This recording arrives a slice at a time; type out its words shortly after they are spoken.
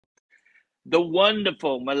The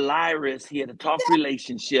wonderful Mylira is here to talk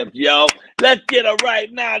relationships, yo. Let's get her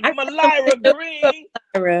right now. I got some Mylira good news, Green.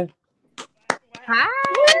 Lyra. Hi.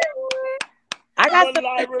 I got some good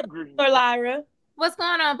Mylira news Green. for Lyra. What's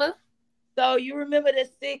going on, boo? So you remember the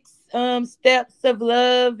 6 steps of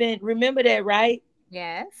love, and remember that, right?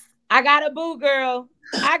 Yes. I got a boo girl.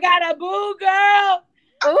 I got a boo girl.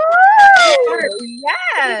 Ooh,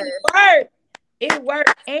 yes. It worked. It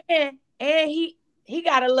worked. And he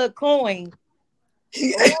got a little coin.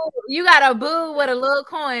 Ooh, you got a boo with a little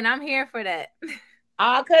coin. I'm here for that.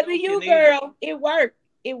 All because of you, girl. It worked.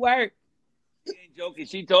 It worked. She ain't joking.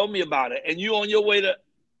 She told me about it. And you on your way to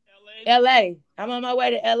LA? LA. I'm on my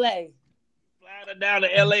way to LA. Flying down to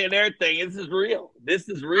LA and everything. This is real. This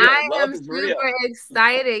is real. I Love am is real. super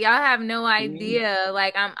excited. Y'all have no idea.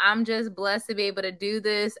 Like I'm just blessed to be able to do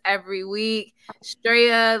this every week.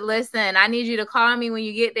 Straya, listen, I need you to call me when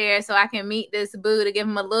you get there so I can meet this boo to give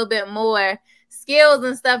him a little bit more skills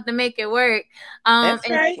and stuff to make it work. That's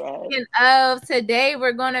And right. speaking of, today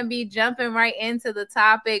we're going to be jumping right into the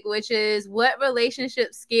topic, which is what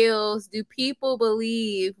relationship skills do people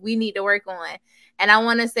believe we need to work on? And I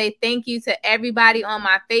want to say thank you to everybody on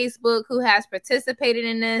my Facebook who has participated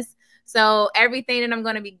in this. So everything that I'm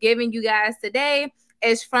going to be giving you guys today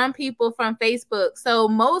is from people from Facebook. So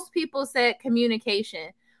most people said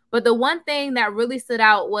communication, but the one thing that really stood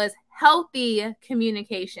out was healthy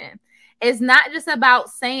communication. It's not just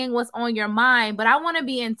about saying what's on your mind, but I want to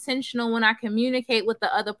be intentional when I communicate with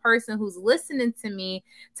the other person who's listening to me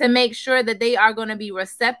to make sure that they are going to be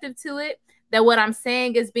receptive to it, that what I'm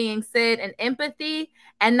saying is being said in empathy.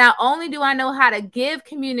 And not only do I know how to give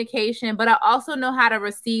communication, but I also know how to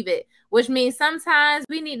receive it, which means sometimes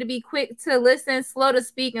we need to be quick to listen, slow to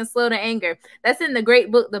speak, and slow to anger. That's in the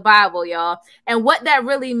great book, the Bible, y'all. And what that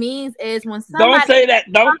really means is when somebody... Don't say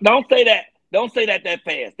that. Don't say that. Don't say that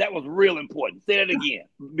fast. That was real important. Say that again.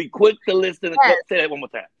 Be quick to listen. Yes. Say that one more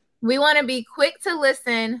time. We want to be quick to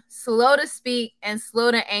listen, slow to speak, and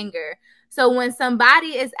slow to anger. So when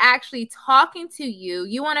somebody is actually talking to you,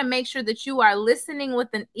 you want to make sure that you are listening with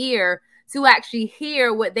an ear to actually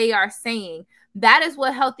hear what they are saying. That is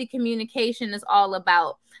what healthy communication is all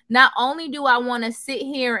about. Not only do I want to sit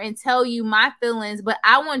here and tell you my feelings, but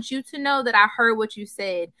I want you to know that I heard what you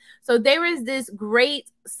said. So there is this great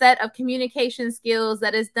set of communication skills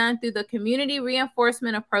that is done through the community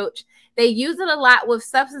reinforcement approach. They use it a lot with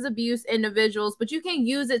substance abuse individuals, but you can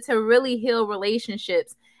use it to really heal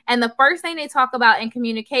relationships. And the first thing they talk about in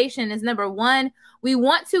communication is, number one, we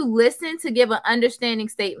want to listen to give an understanding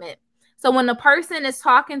statement. So when the person is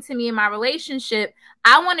talking to me in my relationship,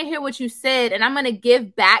 I want to hear what you said, and I'm going to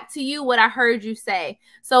give back to you what I heard you say.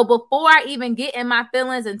 So before I even get in my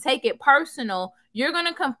feelings and take it personal, you're going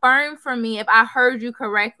to confirm for me if I heard you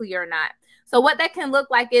correctly or not. So what that can look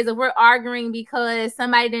like is if we're arguing because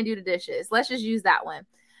somebody didn't do the dishes. Let's just use that one.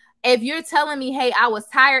 If you're telling me, hey, I was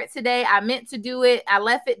tired today, I meant to do it, I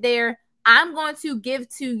left it there, I'm going to give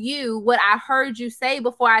to you what I heard you say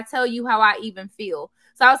before I tell you how I even feel.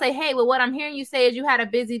 So I'll say, hey, well, what I'm hearing you say is you had a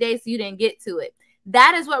busy day, so you didn't get to it.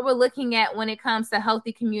 That is what we're looking at when it comes to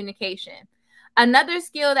healthy communication. Another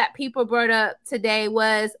skill that people brought up today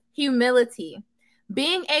was humility.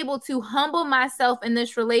 Being able to humble myself in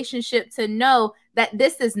this relationship to know that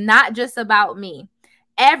this is not just about me.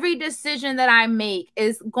 Every decision that I make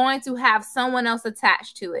is going to have someone else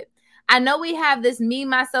attached to it. I know we have this me,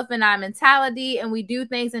 myself, and I mentality, and we do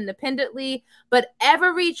things independently, but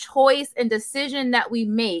every choice and decision that we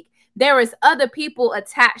make, there is other people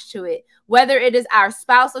attached to it, whether it is our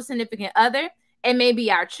spouse or significant other, it may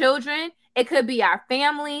be our children, it could be our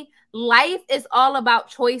family. Life is all about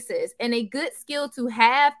choices, and a good skill to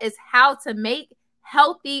have is how to make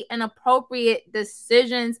healthy and appropriate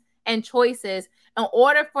decisions and choices in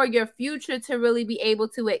order for your future to really be able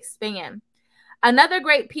to expand. Another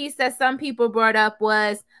great piece that some people brought up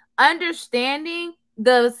was understanding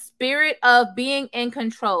the spirit of being in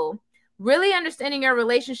control. Really understanding your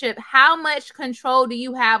relationship, how much control do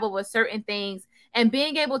you have over certain things, and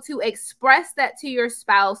being able to express that to your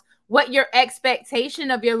spouse, what your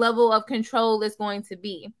expectation of your level of control is going to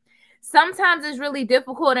be. Sometimes it's really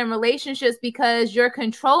difficult in relationships because your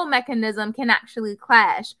control mechanism can actually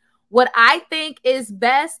clash. What I think is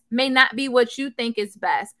best may not be what you think is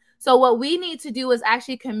best. So what we need to do is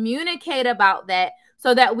actually communicate about that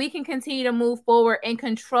so that we can continue to move forward and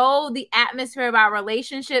control the atmosphere of our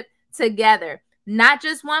relationship together. Not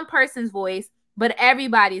just one person's voice, but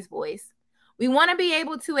everybody's voice. We want to be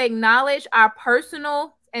able to acknowledge our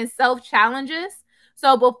personal and self challenges.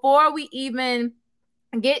 So before we even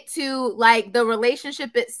get to like the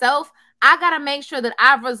relationship itself, I got to make sure that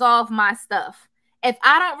I've resolved my stuff. If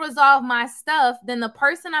I don't resolve my stuff, then the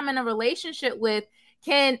person I'm in a relationship with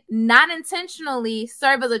can not intentionally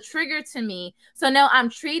serve as a trigger to me. So now I'm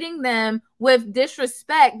treating them with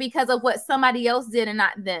disrespect because of what somebody else did and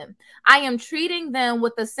not them. I am treating them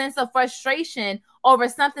with a sense of frustration over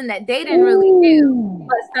something that they didn't really do,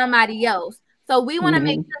 but somebody else. So we want to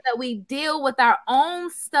make sure that we deal with our own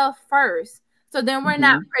stuff first. So then we're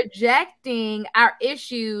not projecting our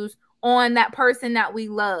issues on that person that we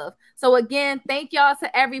love. So again, thank y'all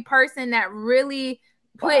to every person that really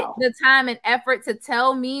put the time and effort to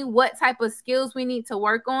tell me what type of skills we need to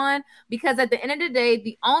work on, because at the end of the day,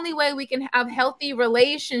 the only way we can have healthy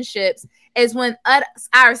relationships is when us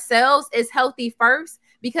ourselves is healthy first,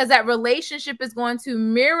 because that relationship is going to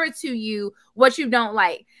mirror to you what you don't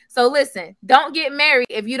like. So listen, don't get married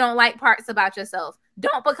if you don't like parts about yourself.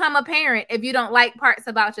 Don't become a parent if you don't like parts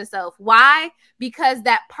about yourself. Why? Because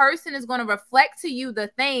that person is going to reflect to you the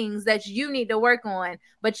things that you need to work on,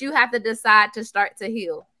 but you have to decide to start to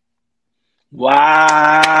heal.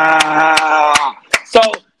 Wow. So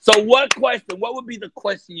what would be the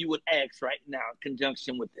question you would ask right now in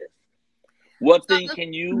conjunction with this? What thing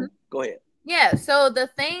can you, go ahead. Yeah. So the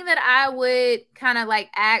thing that I would kind of like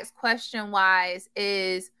ask question wise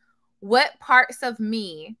is, what parts of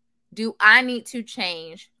me do I need to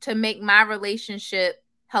change to make my relationship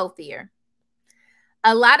healthier?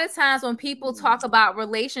 A lot of times when people talk about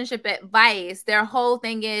relationship advice, their whole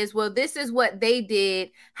thing is, well, this is what they did.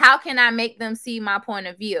 How can I make them see my point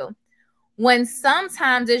of view? When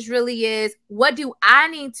sometimes it really is, what do I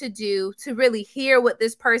need to do to really hear what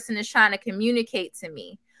this person is trying to communicate to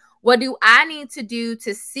me? What do I need to do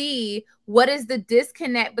to see what is the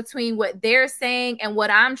disconnect between what they're saying and what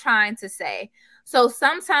I'm trying to say? So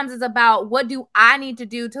sometimes it's about, what do I need to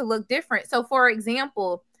do to look different? So for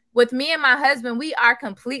example, with me and my husband, we are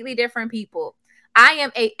completely different people. I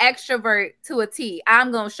am an extrovert to a T.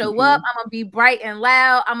 I'm going to show up. I'm going to be bright and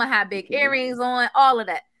loud. I'm going to have big earrings on, all of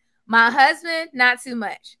that. My husband, not too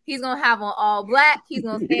much. He's going to have on all black. He's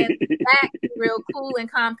going to stand back, real cool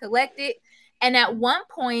and calm, collected. And at one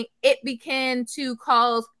point, it began to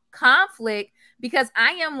cause conflict, because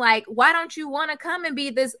I am like, why don't you want to come and be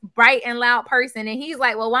this bright and loud person? And he's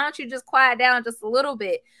like, well, why don't you just quiet down just a little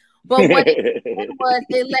bit? But what it did was,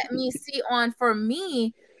 it let me see on, for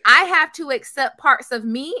me, I have to accept parts of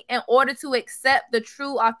me in order to accept the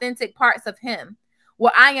true, authentic parts of him,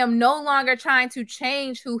 where I am no longer trying to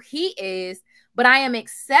change who he is, but I am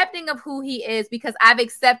accepting of who he is because I've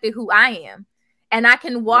accepted who I am. And I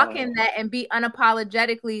can walk in that and be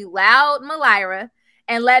unapologetically loud Mylira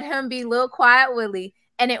and let him be little quiet Willie.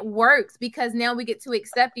 And it works because now we get to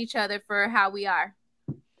accept each other for how we are.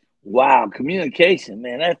 Wow. Communication,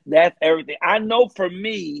 man. That's everything. I know for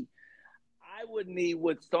me, I would need,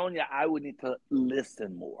 with Sonia, I would need to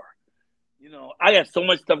listen more. You know, I got so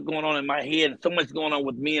much stuff going on in my head and so much going on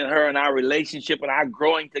with me and her and our relationship and our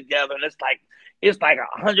growing together. And it's like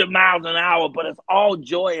 100 miles an hour, but it's all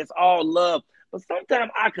joy. It's all love. But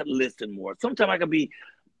sometimes I could listen more. Sometimes I could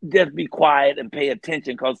just be quiet and pay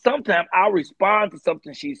attention, because sometimes I'll respond to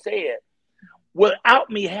something she said without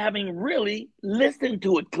me having really listened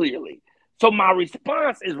to it clearly. So my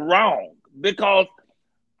response is wrong, because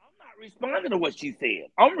I'm not responding to what she said.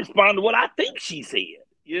 I'm responding to what I think she said,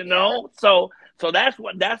 you know? So that's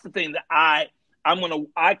the thing that I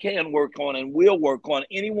can work on and will work on.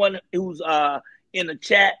 Anyone who's in the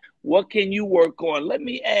chat, what can you work on? Let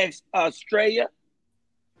me ask Australia.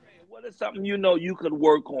 What is something you know you could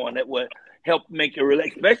work on that would help make your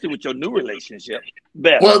especially with your new relationship,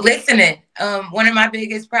 better? Well, listening. One of my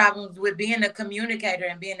biggest problems with being a communicator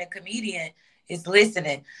and being a comedian is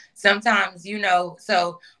listening. Sometimes, you know,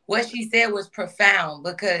 so what she said was profound,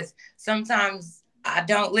 because sometimes I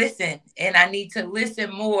don't listen, and I need to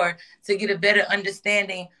listen more to get a better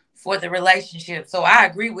understanding for the relationship. So I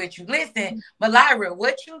agree with you. Listen, Mylira,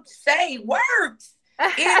 what you say works.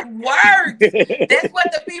 It works. That's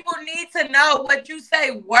what the people need to know. What you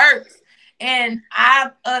say works. And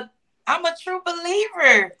I'm a true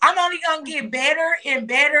believer. I'm only gonna get better and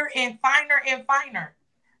better and finer and finer.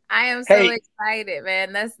 I am so excited,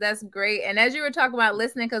 man. That's great. And as you were talking about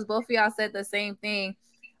listening, because both of y'all said the same thing,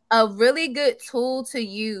 a really good tool to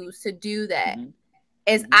use to do that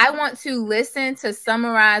is, I want to listen to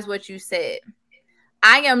summarize what you said.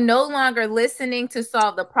 I am no longer listening to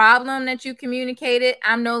solve the problem that you communicated.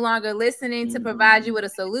 I'm no longer listening to provide you with a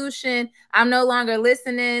solution. I'm no longer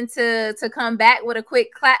listening to come back with a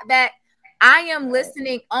quick clap back. I am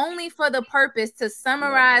listening only for the purpose to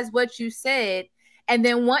summarize what you said. And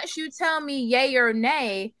then once you tell me yay or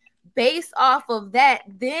nay, based off of that,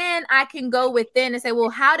 then I can go within and say, well,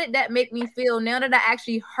 how did that make me feel now that I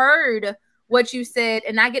actually heard what you said,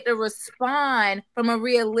 and I get to respond from a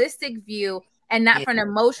realistic view and not from an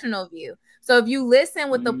emotional view. So if you listen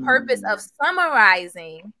with the purpose of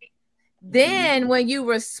summarizing, then when you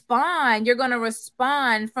respond, you're going to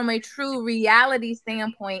respond from a true reality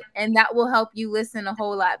standpoint, and that will help you listen a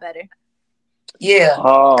whole lot better. Yeah,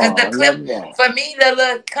 because the clip for me,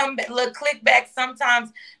 the little click back,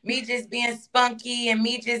 sometimes me just being spunky and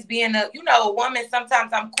me just being a woman,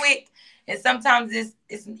 sometimes I'm quick and sometimes it's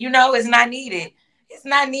it's not needed. It's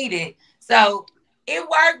not needed. So it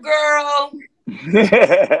worked, girl.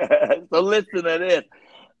 So listen to this.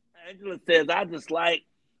 Angela says, I just like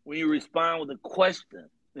when you respond with a question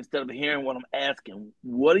instead of hearing what I'm asking.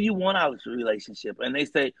 What do you want out of this relationship? And they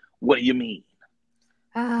say, what do you mean?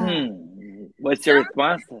 What's your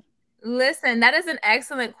response? Listen, that is an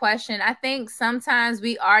excellent question. I think sometimes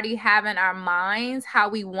we already have in our minds how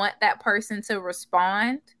we want that person to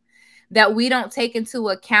respond, that we don't take into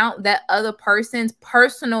account that other person's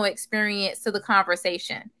personal experience to the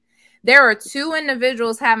conversation. There are two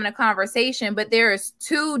individuals having a conversation, but there is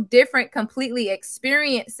two different completely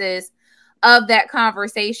experiences of that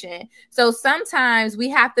conversation. So sometimes we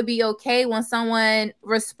have to be okay when someone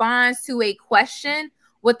responds to a question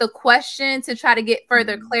with a question to try to get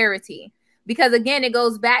further clarity. Because again, it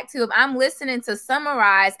goes back to, if I'm listening to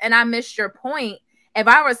summarize and I missed your point, if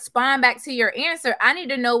I respond back to your answer, I need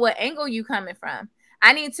to know what angle you coming from.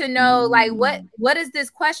 I need to know, like, what is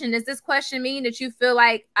this question? Does this question mean that you feel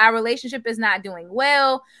like our relationship is not doing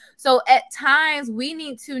well? So at times we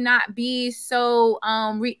need to not be so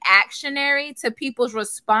reactionary to people's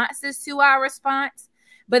responses to our response,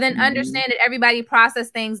 but then understand that everybody process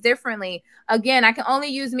things differently. Again, I can only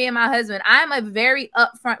use me and my husband. I'm a very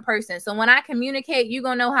upfront person. So when I communicate, you're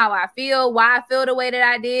going to know how I feel, why I feel the way that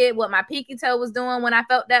I did, what my pinky toe was doing when I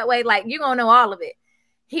felt that way. Like, you're going to know all of it.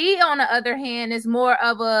 He, on the other hand, is more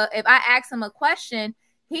of a, if I ask him a question,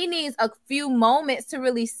 he needs a few moments to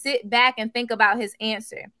really sit back and think about his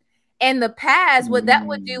answer. In the past, what that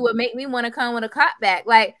would do would make me want to come with a cop back.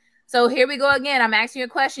 Like, so here we go again. I'm asking you a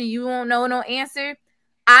question. You won't know no answer.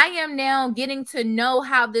 I am now getting to know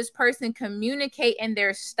how this person communicate in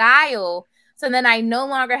their style, so then I no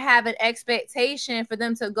longer have an expectation for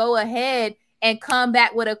them to go ahead and come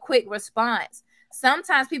back with a quick response.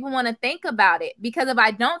 Sometimes people want to think about it, because if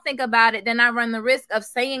I don't think about it, then I run the risk of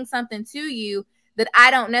saying something to you that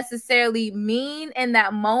I don't necessarily mean in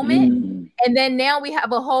that moment. And then now we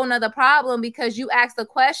have a whole nother problem, because you asked a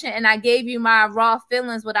question and I gave you my raw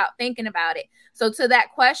feelings without thinking about it. So to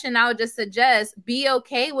that question, I would just suggest be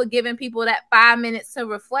okay with giving people that 5 minutes to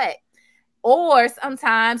reflect. Or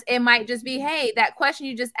sometimes it might just be, hey, that question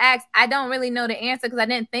you just asked, I don't really know the answer because I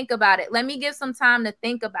didn't think about it. Let me give some time to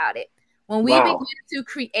think about it. When we begin to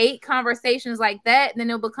create conversations like that, then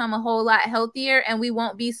it'll become a whole lot healthier, and we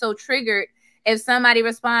won't be so triggered if somebody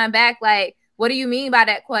respond back like, what do you mean by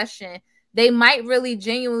that question? They might really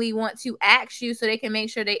genuinely want to ask you so they can make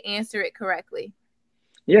sure they answer it correctly.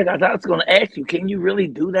 Yeah, I was going to ask you, can you really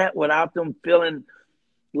do that without them feeling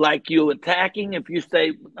like you're attacking? If you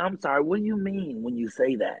say, I'm sorry, what do you mean when you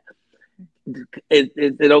say that? Is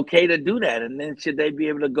it okay to do that? And then should they be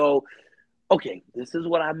able to go, okay, this is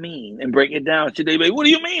what I mean, and break it down? Should they be, what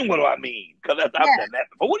do you mean, what do I mean? Because I've done that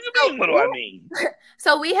before. What do you mean, what do I mean?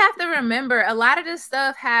 So we have to remember, a lot of this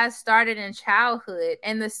stuff has started in childhood,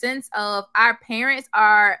 in the sense of our parents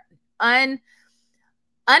are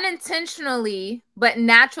unintentionally but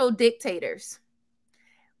natural dictators.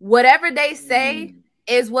 Whatever they say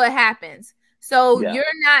is what happens. So you're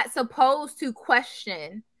not supposed to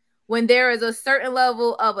question when there is a certain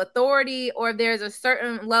level of authority or there's a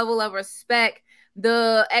certain level of respect.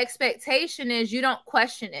 The expectation is you don't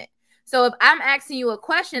question it. So if I'm asking you a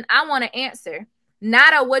question, I want to answer,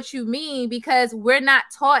 not a what you mean, because we're not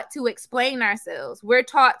taught to explain ourselves. We're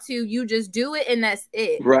taught to, you just do it and that's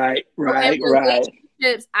it. Right.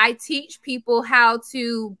 I teach people how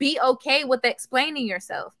to be okay with explaining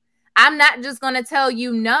yourself. I'm not just going to tell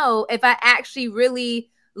you no if I actually really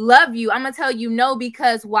love you. I'm going to tell you no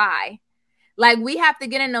because why? Like, we have to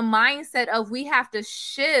get in the mindset of, we have to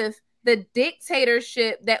shift the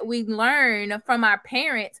dictatorship that we learn from our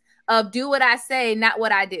parents of do what I say, not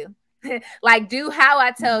what I do. Like, do how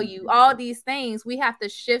I tell you, all these things. We have to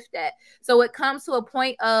shift that. So it comes to a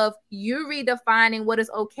point of you redefining what is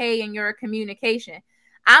okay in your communication.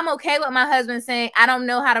 I'm okay with my husband saying, I don't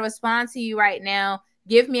know how to respond to you right now.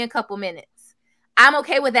 Give me a couple minutes. I'm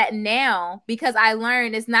okay with that now, because I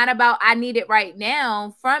learned it's not about I need it right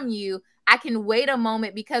now from you. I can wait a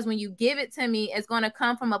moment, because when you give it to me, it's going to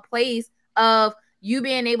come from a place of you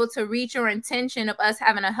being able to reach your intention of us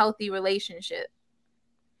having a healthy relationship.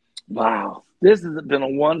 Wow. This has been a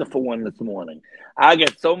wonderful one this morning. I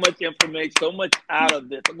get so much information, so much out of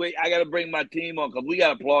this. Wait, I got to bring my team on because we got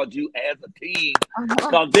to applaud you as a team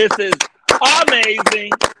because this is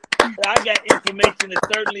amazing. I got information that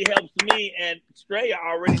certainly helps me. And Straya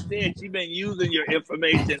already said she's been using your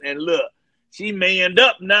information. And look, she manned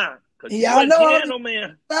up now. Y'all know I'm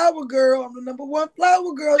the flower girl. I'm the number one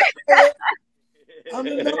flower girl. I'm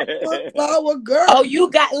the number one flower girl. Oh, you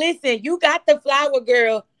got the flower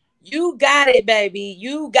girl. You got it, baby.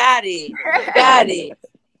 You got it. You got it.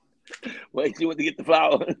 Wait, you want to get the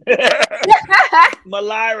flower?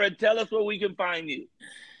 Mylira, tell us where we can find you.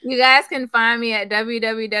 You guys can find me at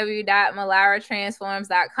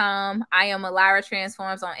www.myliratransforms.com. I am Mylira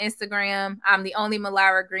Transforms on Instagram. I'm the only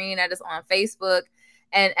Mylira Green that is on Facebook.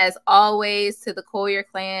 And as always, to the Colyar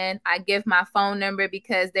clan, I give my phone number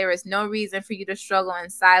because there is no reason for you to struggle in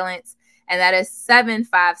silence. And that is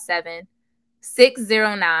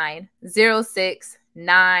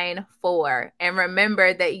 757-609-0694. And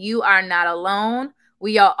remember that you are not alone.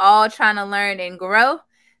 We are all trying to learn and grow.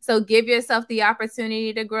 So give yourself the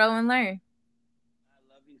opportunity to grow and learn. I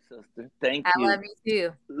love you, sister. Thank you. I love you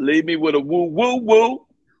too. Leave me with a woo, woo, woo.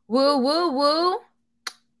 Woo, woo, woo.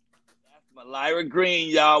 That's Mylira Green,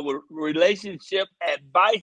 y'all, with relationship advice